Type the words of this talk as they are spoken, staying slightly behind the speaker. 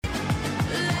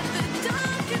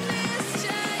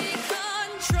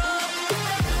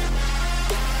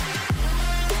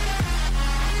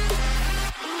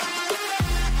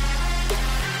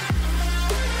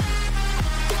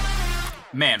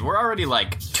Man, we're already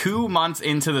like 2 months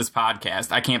into this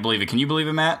podcast. I can't believe it. Can you believe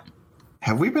it, Matt?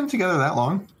 Have we been together that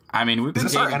long? I mean, we've been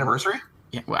Is this dating. our anniversary?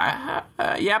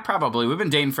 Yeah, probably. We've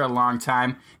been dating for a long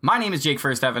time. My name is Jake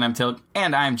First F&M Tilk,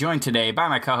 and I am joined today by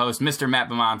my co-host, Mr. Matt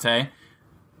Bamonte.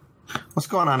 What's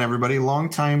going on, everybody? Long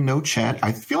time no chat.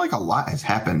 I feel like a lot has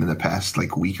happened in the past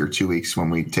week or 2 weeks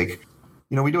when we take,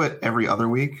 we do it every other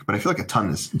week, but I feel like a ton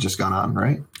has just gone on,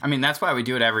 right? I mean, that's why we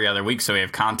do it every other week, so we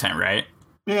have content, right?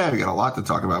 Yeah, we got a lot to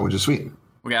talk about, which is sweet.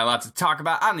 We got a lot to talk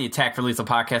about on the Attack for Lethal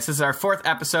podcast. This is our 4th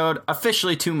episode,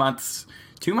 officially 2 months.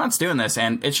 2 months doing this,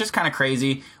 and it's just kind of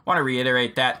crazy. Want to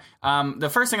reiterate that. The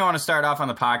first thing I want to start off on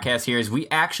the podcast here is we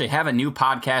actually have a new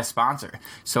podcast sponsor.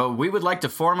 So we would like to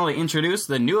formally introduce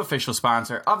the new official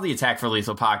sponsor of the Attack for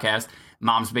Lethal podcast,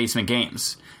 Mom's Basement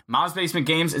Games. Mom's Basement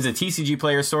Games is a TCG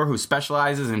player store who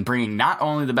specializes in bringing not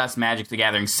only the best Magic the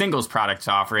Gathering singles product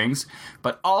offerings,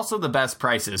 but also the best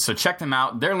prices. So check them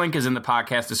out. Their link is in the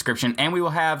podcast description, and we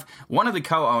will have one of the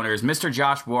co-owners, Mr.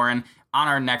 Josh Warren, on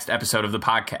our next episode of the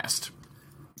podcast.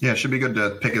 Yeah, it should be good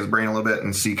to pick his brain a little bit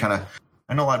and see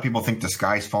I know a lot of people think the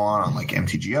sky's falling on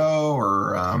MTGO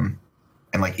or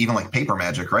and even paper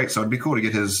Magic, right? So it'd be cool to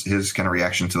get his kind of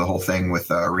reaction to the whole thing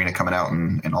with Arena coming out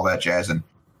and all that jazz and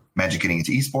Magic getting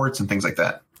into esports and things like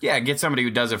that. Yeah, get somebody who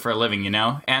does it for a living,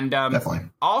 And definitely.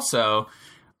 Also,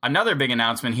 another big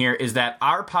announcement here is that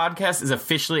our podcast is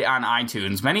officially on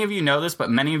iTunes. Many of you know this, but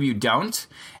many of you don't.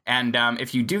 And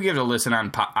if you do give it a listen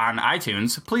on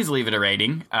iTunes, please leave it a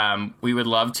rating. We would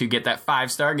love to get that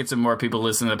 5-star, get some more people to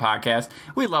listen to the podcast.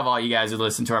 We love all you guys who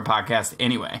listen to our podcast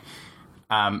anyway.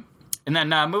 And then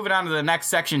moving on to the next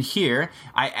section here,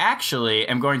 I actually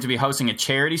am going to be hosting a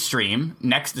charity stream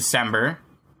next December.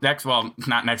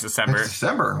 Not next December. Next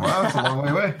December. Wow, that's a long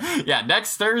way away. Yeah,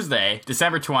 next Thursday,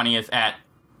 December 20th at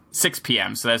 6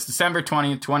 p.m. So that's December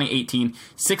 20th, 2018,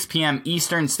 6 p.m.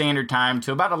 Eastern Standard Time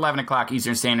to about 11 o'clock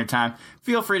Eastern Standard Time.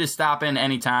 Feel free to stop in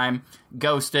anytime,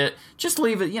 ghost it, just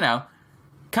leave it,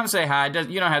 come say hi.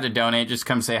 You don't have to donate, just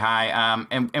come say hi.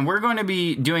 And we're going to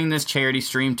be doing this charity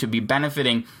stream to be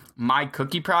benefiting My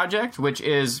Cookie Project, which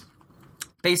is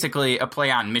basically a play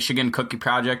on Michigan Cookie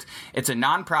Project. It's a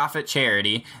nonprofit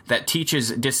charity that teaches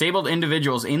disabled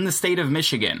individuals in the state of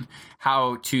Michigan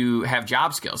how to have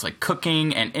job skills like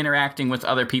cooking and interacting with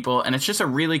other people. And it's just a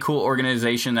really cool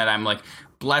organization that I'm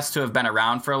blessed to have been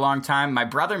around for a long time. My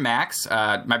brother Max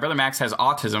has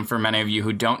autism, for many of you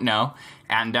who don't know.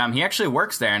 And he actually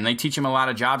works there and they teach him a lot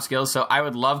of job skills. So I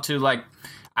would love to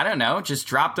just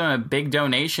drop them a big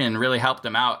donation and really help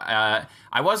them out.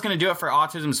 I was going to do it for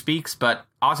Autism Speaks, but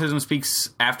Autism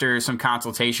Speaks, after some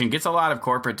consultation, gets a lot of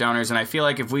corporate donors, and I feel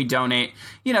like if we donate,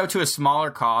 to a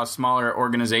smaller cause, smaller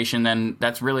organization, then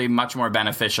that's really much more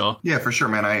beneficial. Yeah, for sure,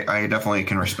 man. I definitely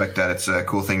can respect that. It's a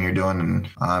cool thing you're doing, and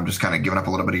I'm just kind of giving up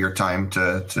a little bit of your time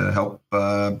to help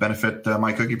benefit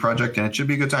My Cookie Project, and it should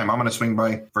be a good time. I'm going to swing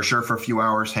by for sure for a few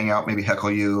hours, hang out, maybe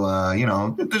heckle you,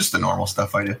 just the normal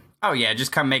stuff I do. Oh, yeah,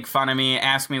 just come make fun of me,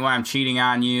 ask me why I'm cheating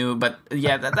on you. But,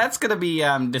 yeah, that's going to be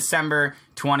December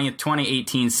 20th,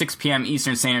 2018, 6 p.m.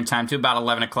 Eastern Standard Time to about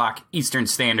 11 o'clock Eastern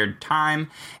Standard Time.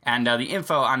 And the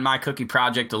info on My Cookie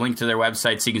Project, the link to their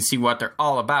website so you can see what they're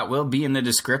all about, will be in the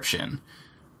description.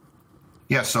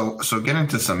 Yeah, so get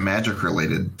into some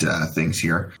Magic-related things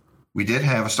here. We did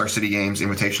have a Star City Games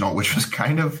Invitational, which was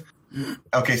kind of...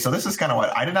 Okay, so this is kind of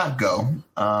what I did not go,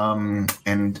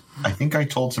 and I think I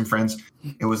told some friends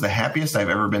it was the happiest I've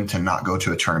ever been to not go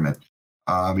to a tournament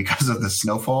because of the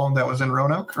snowfall that was in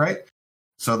Roanoke, right?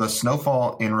 So the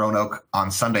snowfall in Roanoke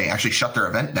on Sunday actually shut their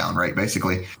event down, right?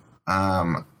 Basically,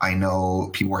 I know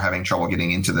people were having trouble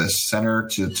getting into the center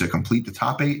to complete the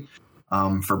top 8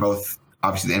 for both,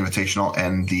 obviously, the Invitational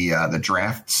and the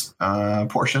drafts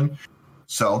portion.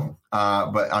 So,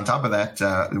 but on top of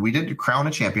that, we did crown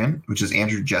a champion, which is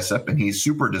Andrew Jessup, and he's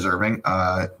super deserving.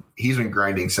 He's been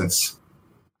grinding since,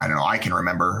 I can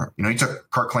remember. He took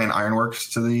Cart Clan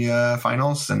Ironworks to the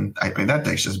finals, and I mean, that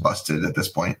deck's just busted at this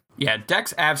point. Yeah,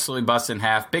 deck's absolutely busted in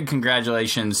half. Big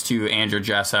congratulations to Andrew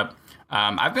Jessup.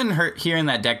 I've been hearing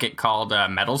that deck get called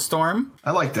Metal Storm.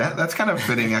 I like that. That's kind of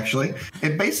fitting, actually.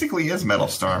 It basically is Metal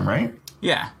Storm, right?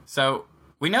 Yeah, so...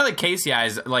 We know that KCI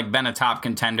has been a top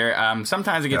contender.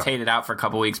 Sometimes it gets hated out for a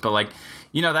couple weeks, but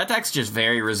that deck's just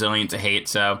very resilient to hate.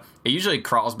 So it usually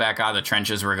crawls back out of the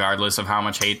trenches regardless of how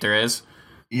much hate there is.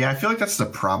 Yeah, I feel like that's the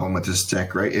problem with this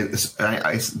deck, right? It's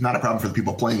not a problem for the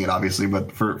people playing it, obviously,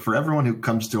 but for everyone who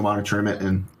comes to a Modern tournament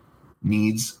and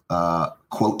needs a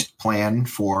quote plan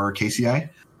for KCI,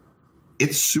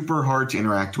 it's super hard to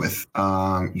interact with.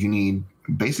 You need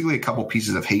basically a couple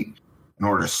pieces of hate in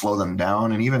order to slow them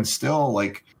down. And even still,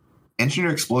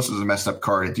 Engineer Explosives is a messed up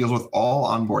card. It deals with all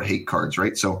onboard hate cards,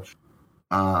 right? So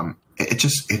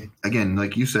it again,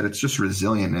 like you said, it's just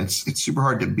resilient. And it's super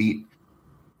hard to beat.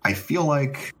 I feel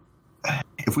like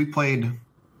if we played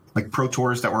like Pro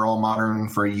Tours that were all modern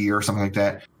for a year or something like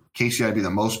that, KCI would be the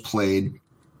most played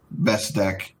best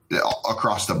deck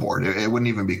across the board. It wouldn't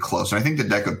even be close. And I think the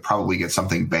deck would probably get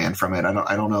something banned from it.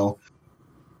 I don't know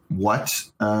what.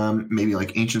 Maybe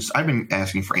like Ancients. I've been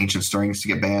asking for Ancient Stirrings to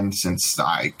get banned since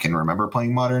I can remember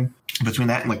playing Modern. Between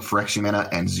that and like Phyrexian Mana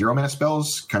and 0 mana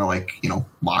spells, kind of like,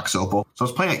 Mox Opal. So I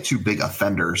was playing like two big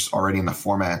offenders already in the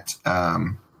format.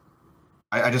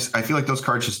 I feel like those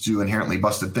cards just do inherently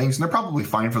busted things, and they're probably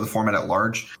fine for the format at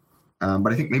large.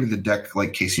 But I think maybe the deck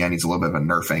like KCI needs a little bit of a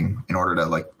nerfing in order to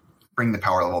like bring the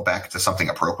power level back to something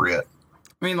appropriate.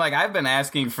 I mean, like, I've been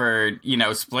asking for,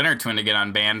 Splinter Twin to get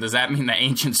unbanned. Does that mean the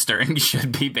Ancient Stirring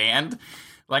should be banned?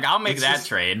 Like, I'll make that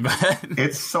trade, but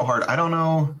it's so hard. I don't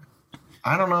know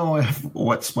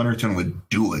what Splinter Twin would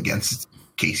do against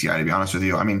KCI, to be honest with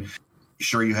you. I mean,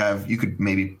 sure, they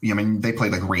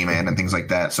played like Rayman and things like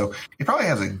that, so it probably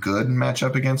has a good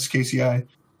matchup against KCI.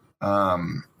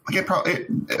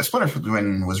 Splinter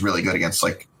Twin was really good against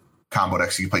like combo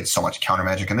decks. You played so much counter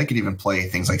magic, and they could even play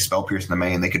things like Spell Pierce in the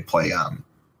main. They could play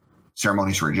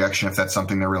Ceremonious Rejection if that's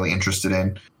something they're really interested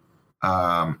in.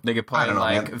 They could play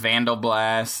like Vandal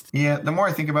Blast. Yeah, the more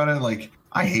I think about it, like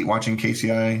I hate watching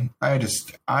KCI.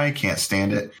 I can't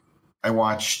stand it. I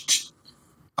watched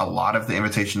a lot of the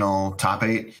Invitational top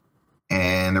 8,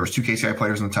 and there was 2 KCI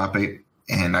players in the top 8,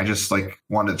 and I just like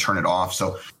wanted to turn it off.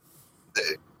 So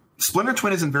Splinter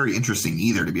Twin isn't very interesting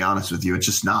either, to be honest with you. It's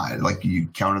just not. Like, you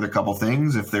counter a couple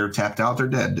things. If they're tapped out, they're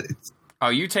dead.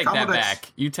 You take that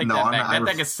back. You take that back. That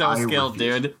deck is so skilled,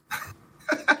 dude.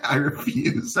 I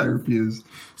refuse.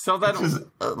 So then,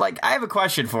 I have a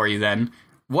question for you then.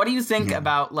 What do you think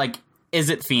about, like,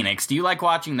 Izzet Phoenix? Do you like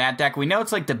watching that deck? We know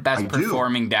it's, like, the best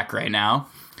performing deck right now.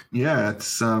 Yeah,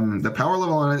 it's the power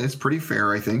level on it is pretty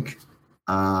fair, I think.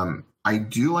 I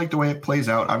do like the way it plays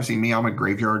out. Obviously, I'm a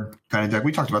graveyard kind of deck.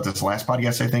 We talked about this last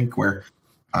podcast, I think, where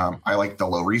I like the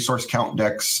low resource count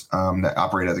decks that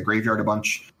operate at the graveyard a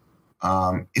bunch.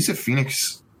 Izzet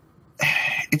Phoenix,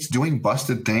 it's doing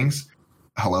busted things.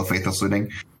 Hello, Faithless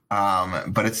Looting.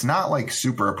 But it's not like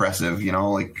super oppressive,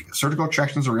 like Surgical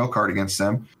Extraction is a real card against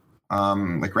them.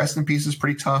 Like Rest in Peace is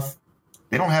pretty tough.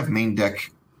 They don't have main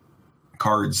deck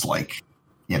cards like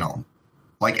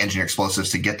Engineer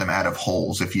Explosives to get them out of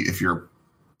holes if you're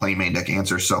playing main deck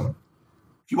answers. So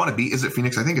if you want to beat Izzet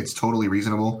Phoenix, I think it's totally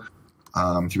reasonable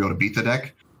to be able to beat the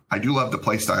deck. I do love the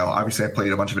play style. Obviously, I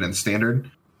played a bunch of it in Standard.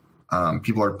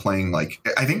 People are playing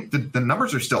I think the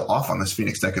numbers are still off on this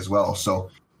Phoenix deck as well. So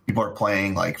people are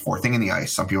playing like Thing in the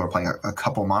Ice. Some people are playing a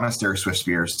couple Monastery Swift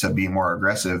Spears to be more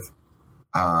aggressive.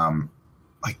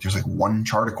 There's like one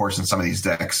Charter Course in some of these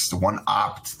decks, one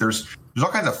Opt. There's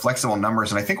all kinds of flexible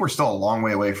numbers, and I think we're still a long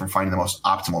way away from finding the most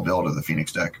optimal build of the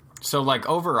Phoenix deck. So,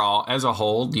 overall, as a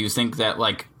whole, do you think that,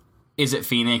 Izzet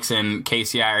Phoenix and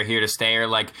KCI are here to stay? Or,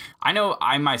 I know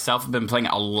I myself have been playing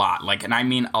a lot, and I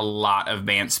mean a lot of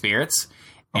Bant Spirits.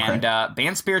 Okay. And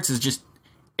Bant Spirits is just,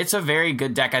 it's a very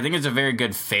good deck. I think it's a very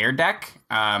good fair deck.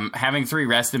 Having 3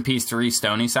 Rest in Peace, 3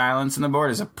 Stony Silence in the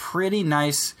board is a pretty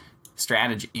nice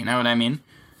strategy. You know what I mean?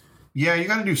 Yeah, you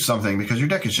got to do something because your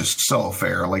deck is just so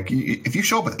fair. If you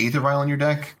show up with Aether Vial in your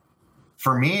deck,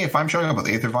 for me, if I'm showing up with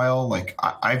Aether Vial,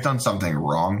 I've done something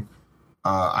wrong.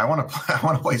 I want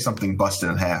to play something busted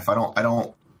in half. I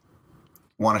don't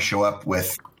want to show up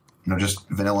with just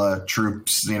vanilla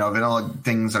troops, vanilla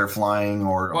things that are flying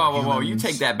or. Whoa! You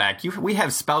take that back. We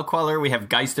have Spell Queller, we have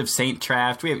Geist of Saint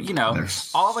Traft, we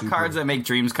have all the cards that make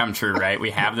dreams come true. Right?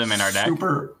 We have them in our deck.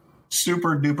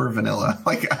 Super duper vanilla.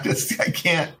 I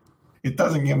can't. It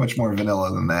doesn't get much more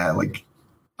vanilla than that.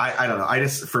 I don't know.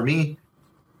 For me,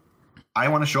 I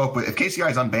want to show up with, if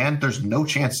KCI is unbanned, there's no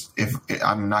chance if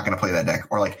I'm not going to play that deck.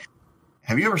 Or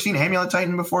have you ever seen Amulet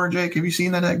Titan before, Jake? Have you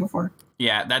seen that deck before?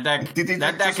 Yeah, that deck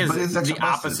is the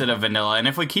opposite of vanilla. And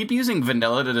if we keep using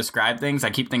vanilla to describe things,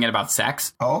 I keep thinking about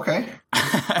sex. Oh, okay.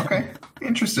 Okay.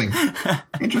 Interesting.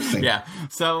 Yeah.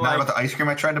 So not about the ice cream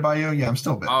I tried to buy you? Yeah, I'm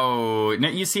still bit. Oh,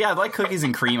 you see, I like cookies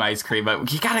and cream ice cream,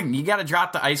 but you gotta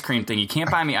drop the ice cream thing. You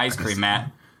can't buy me ice cream,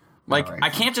 Matt. Right. I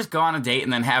can't just go on a date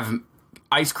and then have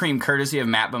ice cream courtesy of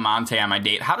Matt Bamonte on my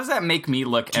date. How does that make me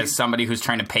look as somebody who's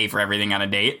trying to pay for everything on a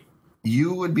date?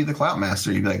 You would be the Clout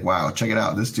Master. You'd be like, wow, check it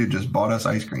out. This dude just bought us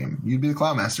ice cream. You'd be the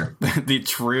Clout Master. The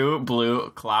true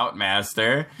blue Clout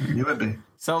Master. You would be.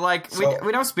 So,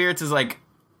 we know Spirits is,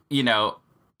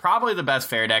 probably the best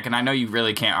fair deck, and I know you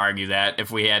really can't argue that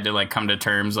if we had to, come to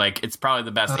terms. It's probably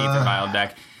the best Aether Vial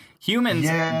deck. Humans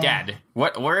dead.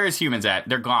 Where is humans at?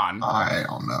 They're gone. I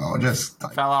don't know. Just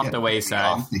fell off the wayside.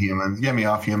 Off the humans. Get me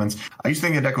off humans. I used to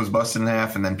think the deck was busted in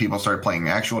half, and then people started playing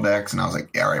actual decks, and I was like,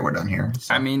 yeah, all right, we're done here.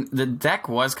 So. I mean, the deck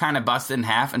was kind of busted in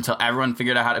half until everyone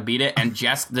figured out how to beat it, and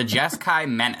the Jeskai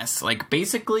Menace. Like,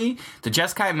 basically, the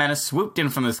Jeskai Menace swooped in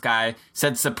from the sky,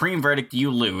 said, Supreme Verdict,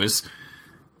 you lose.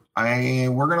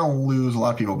 We're going to lose a lot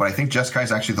of people, but I think Jeskai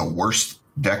is actually the worst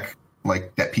deck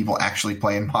like that people actually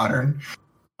play in Modern.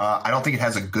 I don't think it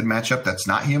has a good matchup that's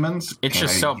not humans. It's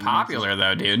just so popular,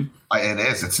 though, dude. It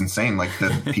is. It's insane. Like,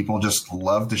 the people just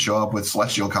love to show up with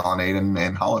Celestial Colonnade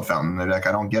and Hollowed Fountain in their deck.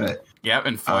 I don't get it. Yep,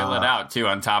 and foil it out, too,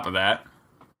 on top of that.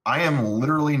 I am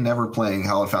literally never playing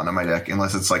Hollowed Fountain in my deck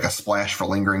unless it's like a splash for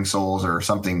Lingering Souls or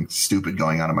something stupid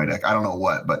going on in my deck. I don't know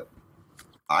what, but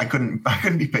I couldn't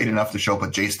be paid enough to show up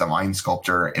with Jace the Mind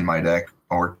Sculptor in my deck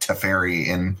or Teferi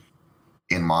in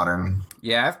Modern.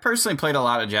 Yeah, I've personally played a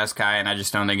lot of Jeskai, and I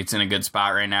just don't think it's in a good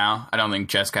spot right now. I don't think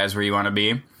Jeskai is where you want to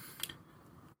be.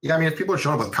 Yeah, I mean, if people are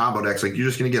showing up with combo decks, like, you're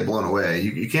just going to get blown away.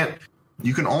 You can't.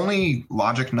 You can only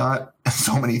logic knot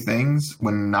so many things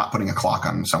when not putting a clock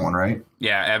on someone, right?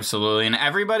 Yeah, absolutely. And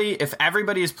if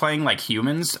everybody is playing like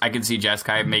humans, I could see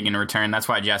Jeskai making a return. That's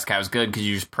why Jeskai was good, because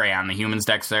you just prey on the humans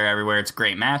decks there everywhere. It's a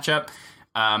great matchup.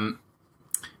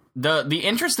 The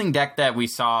interesting deck that we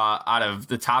saw out of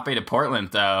the top 8 of Portland,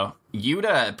 though,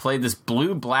 Yuta played this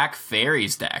blue-black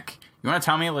fairies deck. You want to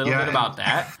tell me a little bit about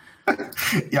that?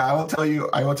 Yeah, I will tell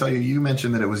you. You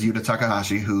mentioned that it was Yuta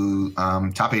Takahashi who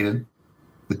top 8'd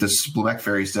with this blue-black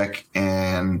fairies deck,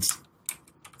 and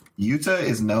Yuta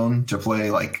is known to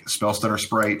play like Spellstutter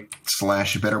Sprite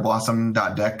 / Bitter Blossom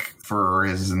deck for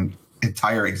his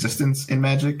entire existence in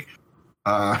Magic.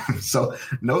 So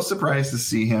no surprise to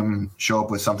see him show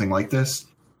up with something like this.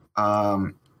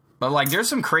 But, like, there's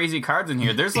some crazy cards in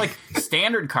here. There's, like,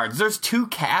 standard cards. There's 2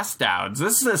 cast downs.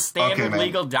 This is a standard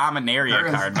legal Dominaria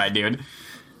card, my dude.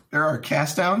 There are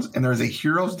cast downs, and there's a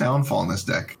Hero's Downfall in this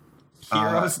deck.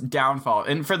 Hero's Downfall.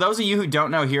 And for those of you who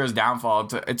don't know Hero's Downfall,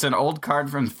 it's an old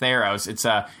card from Theros. It's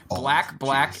a black,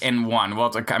 and 1. Well,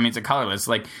 it's a colorless.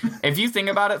 Like, if you think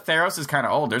about it, Theros is kind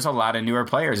of old. There's a lot of newer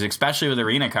players, especially with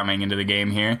Arena coming into the game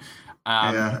here.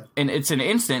 And it's an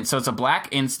instant, so it's a black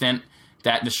instant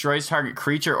that destroys target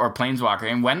creature or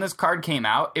planeswalker. And when this card came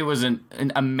out, it was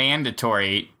a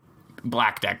mandatory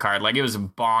black deck card. Like, it was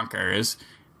bonkers.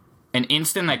 An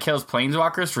instant that kills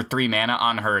planeswalkers for 3 mana,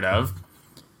 unheard of.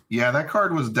 Yeah, that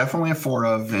card was definitely a 4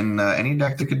 of in any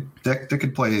deck that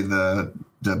could play the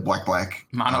black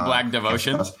mono black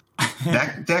devotion.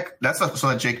 That deck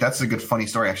Jake, that's a good funny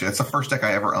story actually. That's the first deck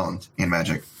I ever owned in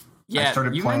Magic.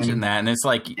 Yeah, you mentioned that, and it's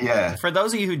like, for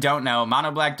those of you who don't know, Mono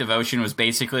Black Devotion was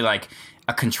basically like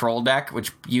a control deck,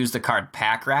 which used the card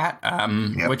Pack Rat,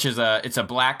 which is it's a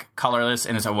black colorless,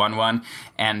 and it's a 1/1,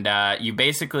 and you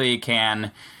basically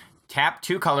can tap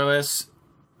 2 colorless,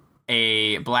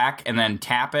 a black, and then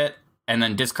tap it, and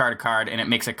then discard a card, and it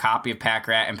makes a copy of Pack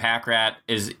Rat, and Pack Rat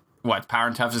is what? Power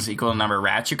and toughness equal to the number of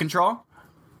rats you control?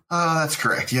 That's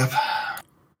correct, yep.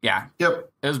 Yeah.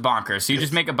 Yep. It was bonkers. So you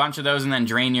just make a bunch of those and then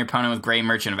drain your opponent with Grey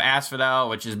Merchant of Asphodel,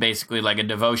 which is basically like a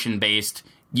devotion-based.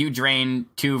 You drain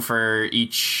 2 for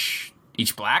each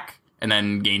black, and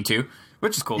then gain 2,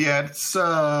 which is cool. Yeah,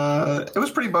 it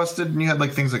was pretty busted, and you had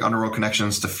like things like Underworld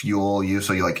Connections to fuel you,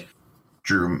 so you like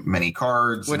drew many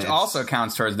cards. Which also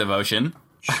counts towards devotion.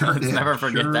 Sure Let's did. never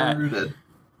forget that.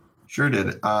 Sure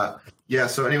did. Yeah,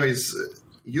 so anyways,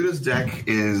 Yuta's deck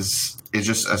is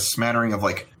just a smattering of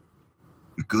like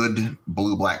good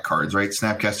blue-black cards, right?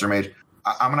 Snapcaster Mage.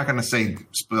 I'm not going to say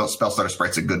Spellstutter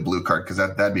Sprite's a good blue card because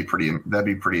that'd be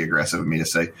pretty aggressive of me to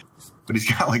say. But he's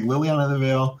got like Liliana of the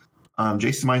Veil,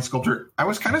 Jace the Mind Sculptor. I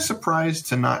was kind of surprised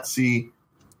to not see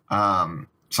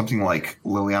something like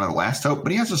Liliana the Last Hope,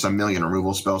 but he has just a million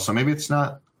removal spells, so maybe it's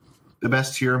not the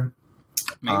best here.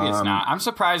 Maybe it's not. I'm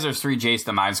surprised there's 3 Jace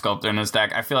the Mind Sculptor in this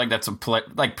deck. I feel like that's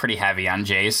pretty heavy on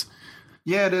Jace.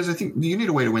 Yeah, it is. I think you need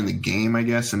a way to win the game, I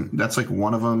guess, and that's like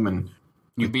one of them. And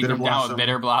you beat them down with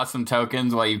Bitter Blossom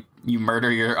tokens while you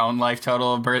murder your own life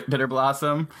total of Bitter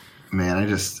Blossom. Man,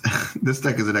 this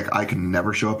deck is a deck I can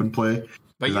never show up and play.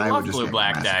 But you love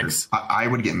blue-black decks. I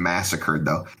would get massacred,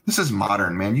 though. This is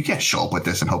Modern, man. You can't show up with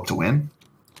this and hope to win.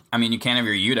 I mean, you can't have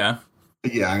your Yuta.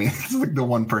 Yeah, I mean, it's like the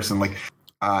one person, like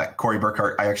Corey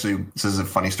Burkhart. This is a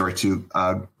funny story, too.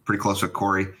 Pretty close with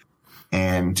Corey.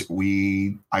 And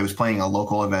I was playing a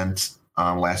local event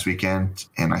last weekend,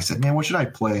 and I said, man, what should I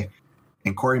play?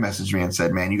 And Corey messaged me and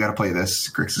said, man, you got to play this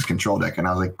Grixis control deck. And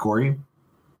I was like, Corey,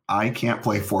 I can't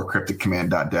play 4 Cryptic Command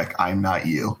deck. I'm not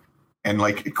you. And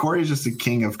like Corey is just the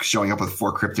king of showing up with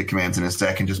 4 cryptic commands in his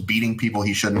deck and just beating people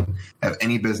he shouldn't have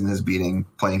any business beating,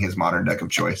 playing his modern deck of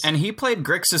choice. And he played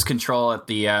Grixis Control at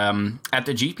the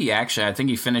GP. Actually, I think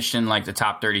he finished in like the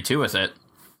top 32 with it.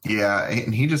 Yeah,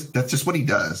 and that's just what he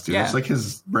does, dude. Yeah. It's like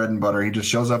his bread and butter. He just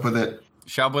shows up with it.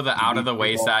 Show up with an out of the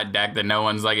wayside deck that no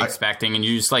one's like expecting, and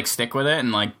you just like stick with it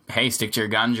and like, hey, stick to your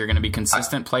guns. You're going to be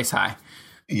consistent, place high.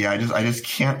 Yeah, I just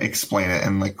can't explain it.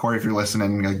 And like Corey, if you're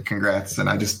listening, congrats. And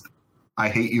I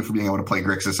hate you for being able to play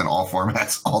Grixis in all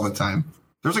formats all the time.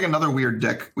 There's like another weird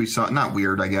deck we saw. Not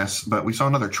weird, I guess, but we saw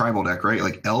another tribal deck, right?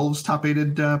 Like Elves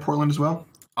top-aided Portland as well.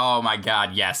 Oh my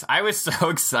god, yes. I was so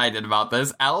excited about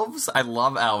this. Elves, I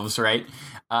love Elves, right?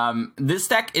 This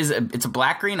deck it's a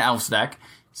black-green Elves deck.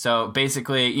 So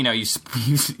basically, you know, you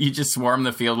just swarm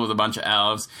the field with a bunch of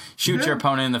Elves, shoot your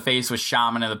opponent in the face with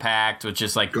Shaman of the Pact, which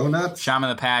is like... Go nuts. Shaman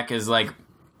of the Pact is like...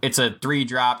 It's a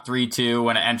 3-drop, 3/2.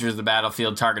 When it enters the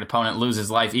battlefield, target opponent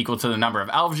loses life equal to the number of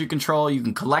elves you control. You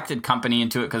can collected company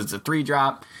into it because it's a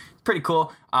 3-drop. It's pretty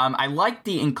cool. I like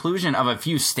the inclusion of a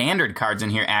few standard cards in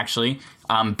here, actually.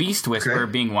 Beast Whisperer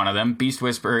being one of them. Beast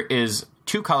Whisperer is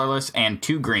 2 colorless and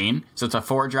 2 green. So it's a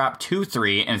 4-drop,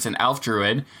 2/3, and it's an elf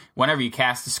druid. Whenever you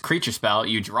cast this creature spell,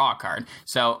 you draw a card.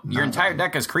 So your entire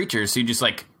deck is creatures, so you just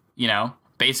like, you know,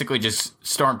 basically just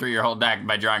storm through your whole deck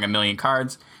by drawing a million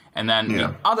cards. And then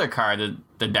the other card that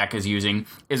the deck is using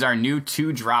is our new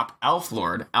 2-drop Elf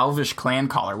Lord, Elvish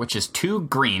Clancaller, which is 2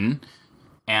 green,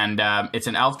 and it's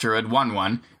an Elf Druid,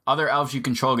 1/1. Other elves you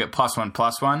control get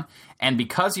 +1/+1, and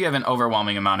because you have an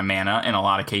overwhelming amount of mana in a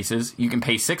lot of cases, you can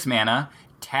pay 6 mana,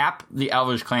 tap the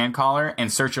Elvish Clancaller, and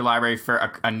search your library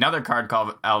for another card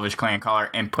called Elvish Clancaller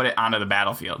and put it onto the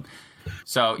battlefield.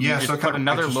 So you put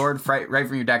another Lord right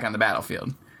from your deck on the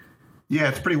battlefield. Yeah,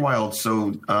 it's pretty wild.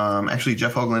 So actually,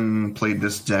 Jeff Hoagland played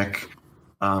this deck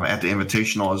at the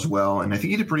Invitational as well, and I think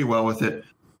he did pretty well with it.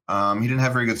 He didn't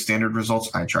have very good standard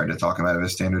results. I tried to talk him out of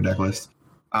his standard deck list.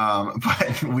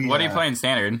 But what are you playing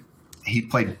standard? He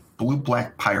played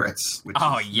Blue-Black Pirates. Which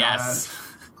yes.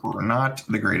 Not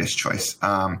the greatest choice.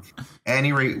 At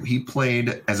any rate, he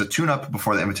played as a tune-up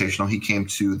before the Invitational. He came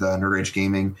to the Nerd Rage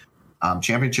Gaming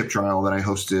Championship Trial that I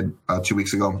hosted 2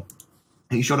 weeks ago.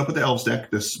 He showed up with the Elves deck,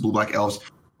 this Blue-Black Elves,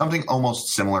 something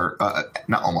almost similar,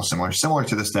 not almost similar, similar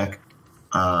to this deck.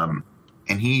 And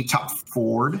he top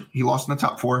 4'd. He lost in the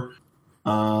top 4.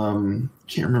 Can't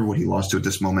remember what he lost to at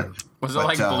this moment. Was it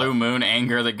like Blue Moon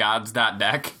Anger the Gods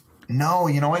deck? No,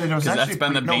 you know what? It was actually that's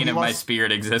been the bane of my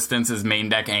spirit existence is main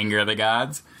deck Anger of the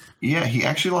Gods. Yeah, he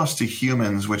actually lost to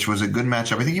Humans, which was a good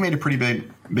matchup. I think he made a pretty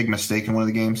big mistake in one of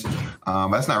the games.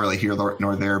 That's not really here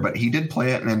nor there, but he did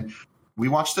play it, and then we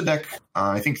watched the deck,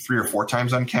 I think 3 or 4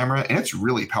 times on camera, and it's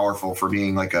really powerful for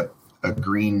being like a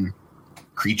green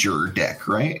creature deck,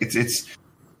 right?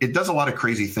 It does a lot of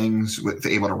crazy things with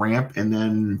able to ramp, and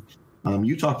then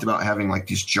you talked about having like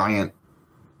these giant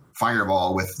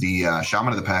fireball with the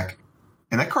Shaman of the Pack,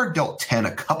 and that card dealt 10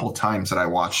 a couple times that I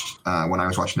watched when I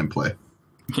was watching him play.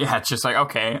 Yeah, it's just like,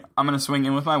 okay, I'm going to swing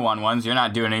in with my 1/1s. You're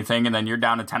not doing anything, and then you're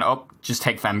down to 10. Oh, just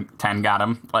take 10, got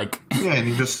him. Like, yeah, and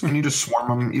you just swarm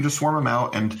them. You just swarm them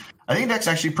out, and I think that's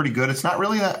actually pretty good. It's not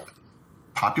really that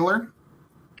popular.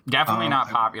 Definitely not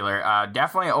popular.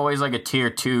 Definitely always like a tier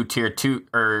 2,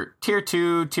 or tier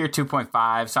 2, tier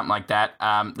 2.5, something like that.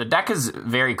 The deck is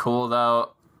very cool,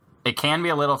 though. It can be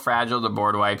a little fragile to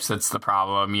board wipes. That's the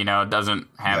problem. You know, it doesn't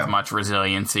have much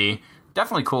resiliency.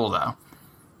 Definitely cool, though.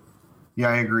 Yeah,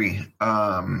 I agree.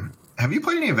 Have you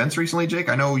played any events recently, Jake?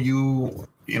 I know you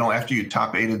know, after you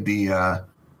top 8'd the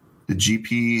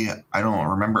GP, I don't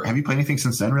remember. Have you played anything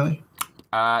since then, really?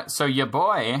 So your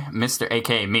boy, Mr.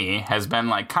 AKA me, has been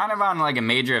like kind of on like a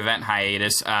major event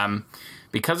hiatus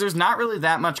because there's not really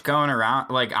that much going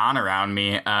on around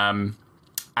me.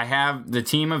 I have the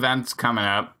team events coming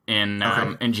up in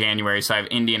January, so I have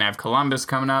Indy and I have Columbus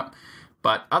coming up.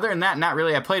 But other than that, not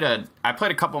really. I played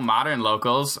a couple modern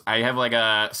locals. I have like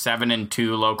a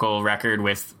 7-2 local record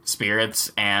with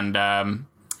Spirits, and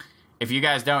if you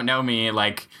guys don't know me,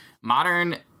 like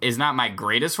modern is not my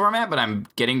greatest format, but I'm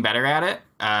getting better at it.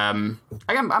 I'm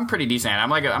pretty decent.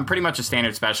 I'm pretty much a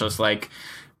standard specialist.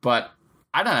 But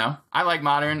I don't know. I like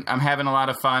modern. I'm having a lot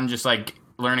of fun, just like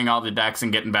learning all the decks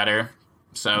and getting better.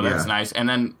 So that's nice. And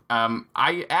then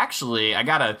I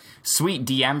got a sweet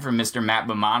DM from Mr. Matt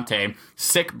Bamonte.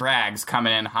 Sick brags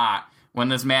coming in hot when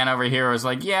this man over here was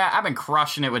like, yeah, I've been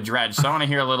crushing it with Dredge. So I want to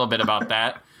hear a little bit about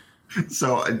that.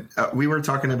 So we were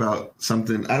talking about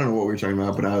something. I don't know what we were talking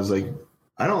about, but I was like,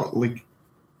 I don't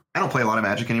play a lot of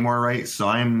Magic anymore, right? So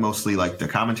I'm mostly like the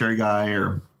commentary guy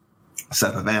or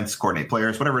set up events, coordinate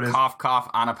players, whatever it is. Cough, cough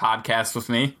on a podcast with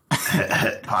me.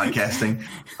 Podcasting,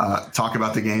 talk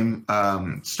about the game.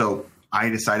 So I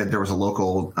decided there was a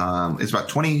local, it's about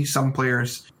 20 some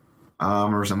players.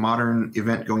 There was a modern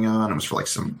event going on. It was for like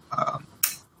some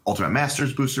Ultimate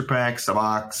Masters booster packs, a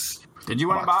box. Did you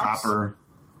win a box? Topper.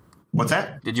 What's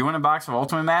that? Did you win a box of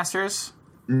Ultimate Masters?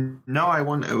 No, I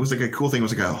won. It was like a cool thing. It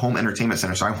was like a home entertainment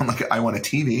center. So I won a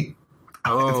TV.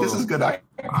 Oh, If this is good. I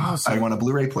won a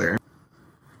Blu-ray player,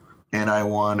 and I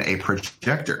won a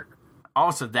projector.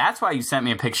 Oh, so that's why you sent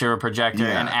me a picture of a projector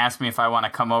and asked me if I want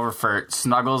to come over for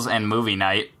Snuggles and movie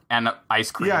night and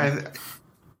ice cream.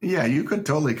 Yeah, you could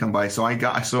totally come by. So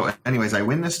anyways, I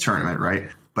win this tournament, right?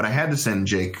 But I had to send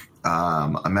Jake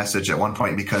a message at one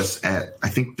point because I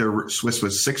think the Swiss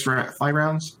was 5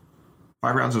 rounds.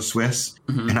 5 rounds of Swiss,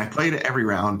 and I played every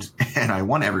round, and I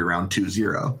won every round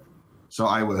 2-0. So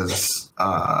I was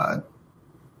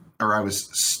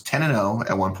 10-0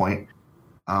 at one point.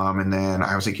 And then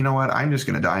I was like, you know what? I'm just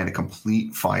going to die in a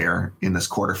complete fire in this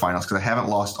quarterfinals because I haven't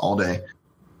lost all day.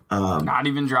 Not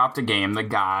even dropped a game. The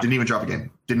god. Didn't even drop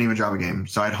a game.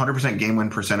 So I had 100% game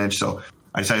win percentage. So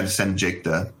I decided to send Jake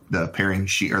the pairing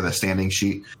sheet or the standing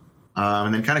sheet,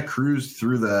 and then kind of cruise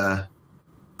through the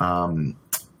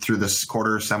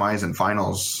quarters, semis, and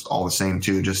finals all the same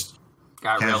too. Just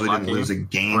got casually real lucky. didn't lose a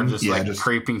game. Or just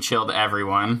creeping chilled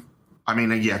everyone. I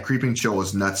mean, creeping chill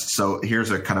was nuts. So here's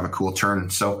a kind of a cool turn.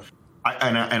 So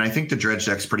I think the Dredge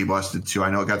deck's pretty busted too. I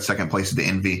know it got second place at the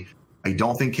Envy. I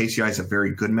don't think KCI is a very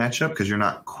good matchup because you're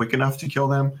not quick enough to kill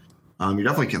them. You're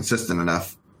definitely consistent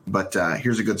enough. But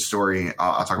here's a good story.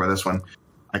 I'll talk about this one.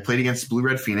 I played against Blue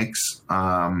Red Phoenix.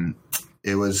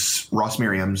 It was Ross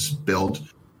Merriam's build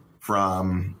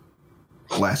from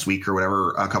last week or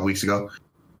whatever, a couple weeks ago.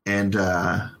 And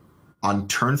on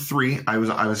turn 3, I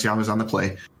was on the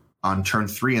play. On turn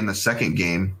 3 in the second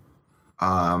game,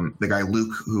 the guy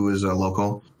Luke, who is a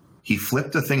local, he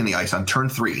flipped the thing in the ice on turn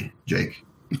 3, Jake.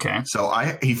 Okay. So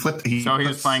he flipped. He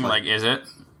was playing like Is It?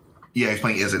 Yeah, he's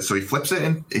playing Is It. So he flips it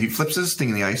and he flips his thing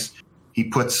in the ice. He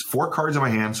puts 4 cards in my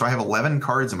hand. So I have 11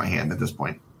 cards in my hand at this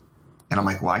point. And I'm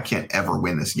like, well, I can't ever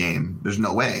win this game. There's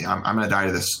no way. I'm going to die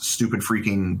to this stupid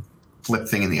freaking flip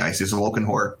thing in the ice. It's a Loken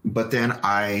Horror. But then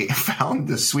I found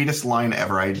the sweetest line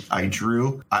ever. I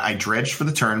dredged for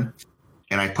the turn,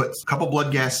 and I put a couple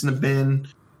blood gas in the bin,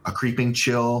 a creeping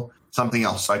chill, something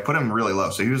else. So I put him really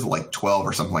low. So he was like 12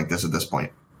 or something like this at this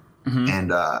point. Mm-hmm.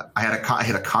 And I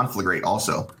hit a Conflagrate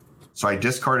also. So I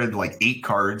discarded like 8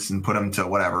 cards and put him to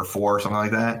whatever, 4 or something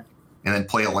like that. And then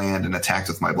play a land and attacked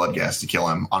with my blood gas to kill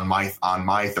him on my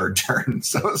third turn.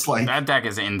 So it's like that deck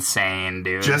is insane,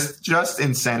 dude. Just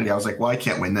insanity. I was like, well, I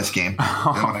can't win this game.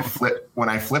 And when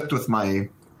I flipped with my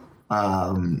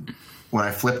when I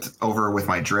flipped over with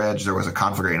my Dredge, there was a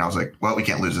Conflagrate, and I was like, well, we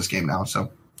can't lose this game now.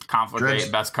 So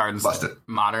Conflagrate, best card in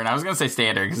Modern. I was gonna say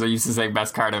Standard because I used to say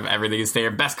best card of everything is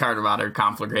Standard. Best card of Modern,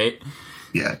 Conflagrate.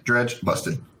 Yeah, Dredge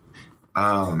busted.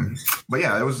 But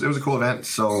yeah, it was a cool event.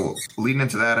 So leading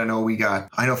into that, I know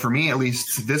for me, at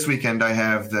least this weekend, I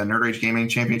have the Nerd Rage Gaming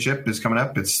Championship is coming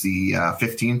up. It's the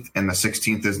 15th and the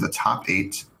 16th is the top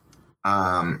 8.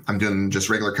 I'm doing just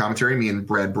regular commentary, me and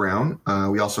Brad Brown.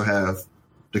 We also have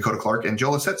Dakota Clark and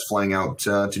Joe Lissette's flying out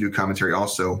to do commentary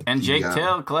also. And Jake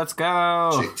Tilk, let's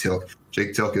go.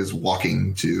 Jake Tilk is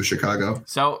walking to Chicago.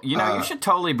 So, you should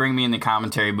totally bring me in the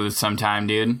commentary booth sometime,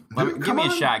 dude. Give me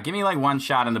a shot. Give me like one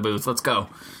shot in the booth. Let's go.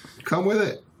 Come with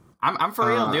it. I'm for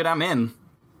real, dude. I'm in.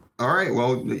 All right.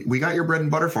 Well, we got your bread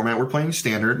and butter format. We're playing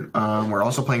Standard. We're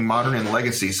also playing Modern and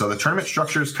Legacy. So the tournament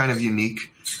structure is kind of unique.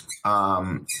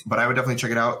 But I would definitely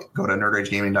check it out. Go to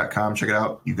nerdragegaming.com. Check it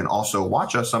out. You can also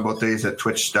watch us on both days at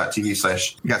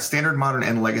twitch.tv/. We got Standard, Modern,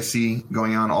 and Legacy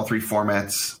going on, all 3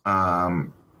 formats.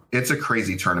 It's a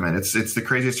crazy tournament. It's the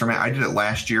craziest tournament. I did it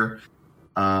last year.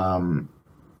 And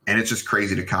it's just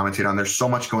crazy to commentate on. There's so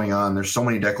much going on. There's so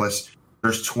many deck lists.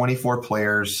 There's 24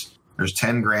 players. There's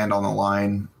 10 grand on the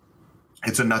line.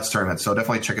 It's a nuts tournament. So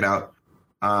definitely check it out.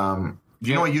 Do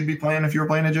you know what you'd be playing if you were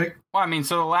playing it, Jake? Well, I mean,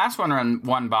 so the last one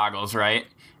won Boggles, right?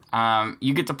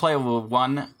 You get to play with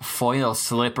one foil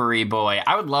Slippery Boy.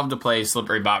 I would love to play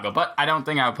Slippery Boggle, but I don't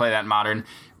think I would play that Modern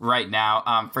right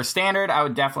now. For Standard, I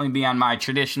would definitely be on my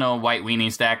traditional White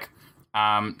Weenies deck.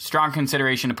 Strong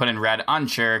consideration to put in red,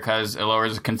 unsure, because it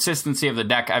lowers the consistency of the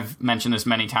deck. I've mentioned this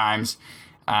many times.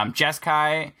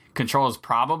 Jeskai Control is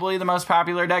probably the most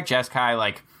popular deck. Jeskai,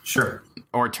 like... Sure.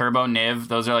 Or Turbo Niv.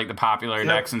 Those are like the popular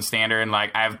decks in Standard, and like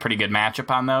I have a pretty good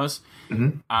matchup on those.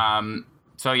 Mm-hmm.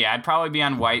 So yeah, I'd probably be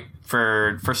on White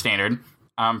for Standard.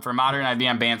 For Modern, I'd be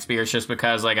on Bant Spears just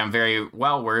because like I'm very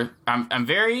well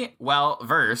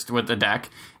versed with the deck.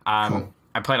 Cool.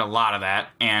 I played a lot of that,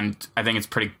 and I think it's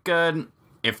pretty good.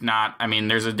 If not, I mean,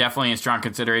 there's definitely a strong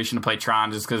consideration to play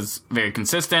Tron just because it's very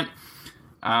consistent.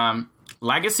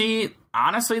 Legacy,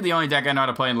 honestly, the only deck I know how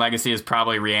to play in Legacy is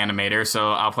probably Reanimator,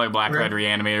 so I'll play Black-Red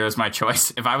Reanimator as my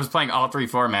choice. If I was playing all three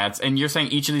formats, and you're saying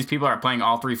each of these people are playing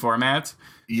all three formats?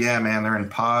 Yeah, man, they're in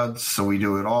pods, so we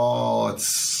do it all.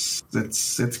 It's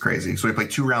crazy. So we play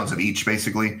 2 rounds of each,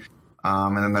 basically,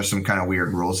 and then there's some kind of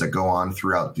weird rules that go on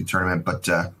throughout the tournament. But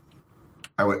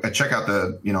I would check out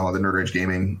the Nerd Rage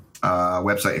Gaming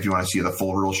website if you want to see the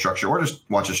full rule structure, or just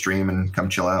watch a stream and come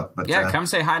chill out. But yeah, come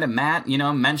say hi to Matt.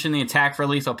 Mention the Attack for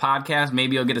Lethal podcast.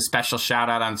 Maybe you'll get a special shout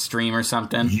out on stream or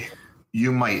something.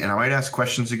 You might, and I might ask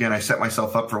questions again. I set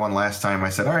myself up for one last time. I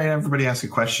said, all right, everybody ask a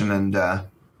question, and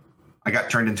I got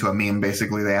turned into a meme.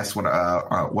 Basically, they asked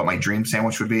what my dream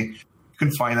sandwich would be. You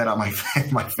can find that on my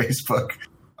Facebook,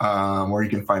 or you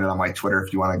can find it on my Twitter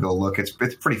if you want to go look. It's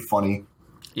pretty funny.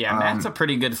 Yeah, Matt's a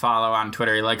pretty good follow on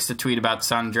Twitter. He likes to tweet about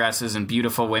sundresses and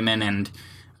beautiful women and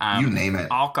you name it,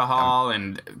 alcohol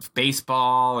and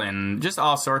baseball and just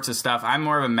all sorts of stuff. I'm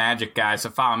more of a Magic guy, so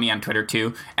follow me on Twitter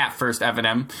too,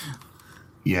 @FirstFNM.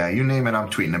 Yeah, you name it, I'm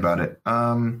tweeting about it.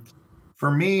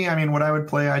 For me, I mean, what I would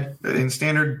play in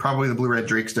Standard, probably the Blue-Red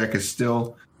Drakes deck is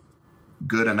still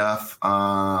good enough.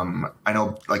 I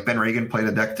know, like, Ben Reagan played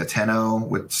a deck to 10-0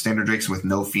 with Standard Drakes with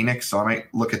no Phoenix, so I might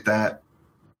look at that.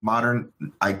 Modern,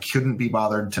 I couldn't be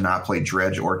bothered to not play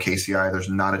Dredge or KCI. There's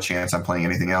not a chance I'm playing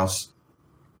anything else.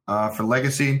 For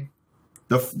Legacy,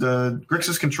 the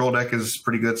Grixis control deck is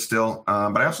pretty good still.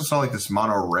 But I also saw like this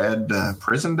mono red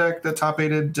prison deck that top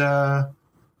aided, I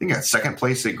think at second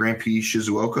place at Grand Prix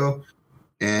Shizuoka.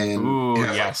 And ooh,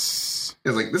 yes.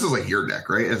 It's like, this is like your deck,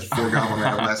 right? It's 4 Goblin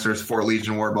Radblasters, 4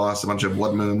 Legion War Boss, a bunch of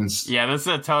Blood Moons. Yeah, this is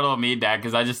a total me deck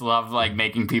because I just love like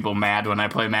making people mad when I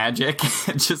play Magic.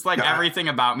 Just like everything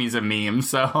about me is a meme.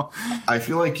 So I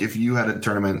feel like if you had a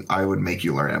tournament, I would make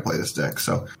you learn how to play this deck.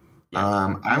 So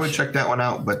I would check that one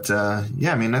out. But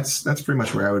yeah, I mean, that's pretty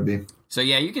much where I would be. So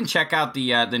yeah, you can check out the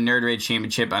Nerd Rage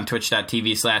Championship on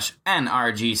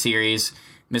twitch.tv/NRG series.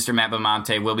 Mr. Matt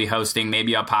Bamonte will be hosting.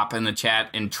 Maybe I'll pop in the chat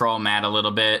and troll Matt a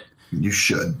little bit. You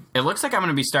should. It looks like I'm going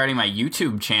to be starting my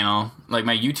YouTube channel, like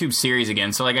my YouTube series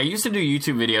again. So like I used to do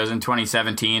YouTube videos in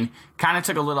 2017. Kind of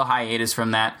took a little hiatus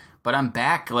from that, but I'm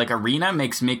back. Like Arena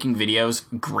makes making videos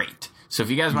great. So if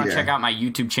you guys want to check out my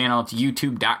YouTube channel, it's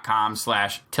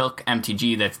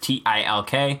youtube.com/TilkMTG. That's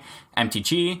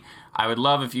TILKMTG. I would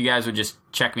love if you guys would just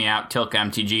check me out,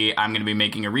 TilkMTG. I'm going to be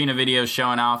making Arena videos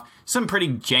showing off some pretty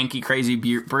janky, crazy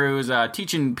brews,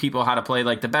 teaching people how to play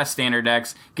like the best standard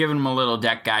decks, giving them a little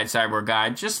deck guide, sideboard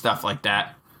guide, just stuff like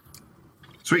that.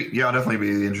 Sweet. Yeah, I'll definitely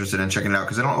be interested in checking it out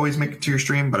because I don't always make it to your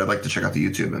stream, but I'd like to check out the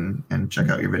YouTube and check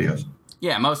out your videos.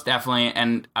 Yeah, most definitely.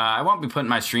 And I won't be putting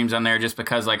my streams on there just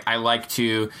because like I like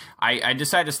to I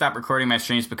decided to stop recording my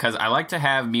streams because I like to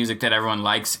have music that everyone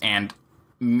likes, and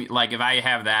like if I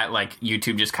have that, like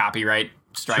YouTube just copyright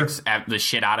strikes the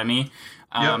shit out of me.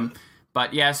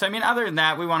 But yes, I mean, other than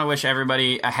that, we want to wish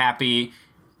everybody a happy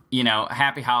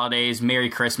holidays, Merry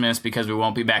Christmas, because we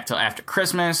won't be back till after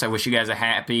Christmas. I wish you guys a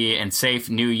happy and safe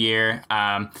New Year.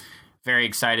 Very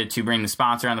excited to bring the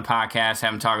sponsor on the podcast,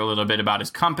 have him talk a little bit about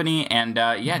his company, and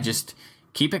just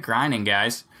keep it grinding,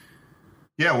 guys.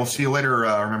 Yeah, we'll see you later.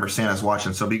 Remember, Santa's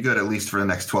watching, so be good at least for the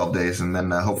next 12 days, and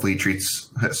then hopefully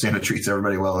Santa treats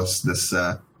everybody well this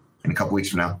in a couple weeks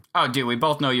from now. Oh, dude, we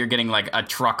both know you're getting like a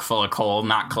truck full of coal,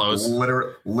 not clothes.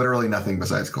 Literally nothing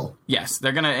besides coal. Yes,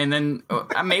 they're gonna, and then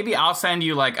maybe I'll send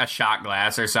you like a shot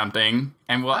glass or something,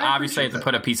 and we'll obviously have to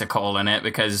put a piece of coal in it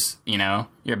because you're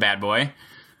a bad boy.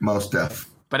 Most def.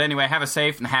 But anyway, have a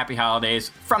safe and happy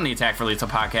holidays from the Attack for Lethal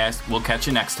podcast. We'll catch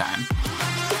you next time.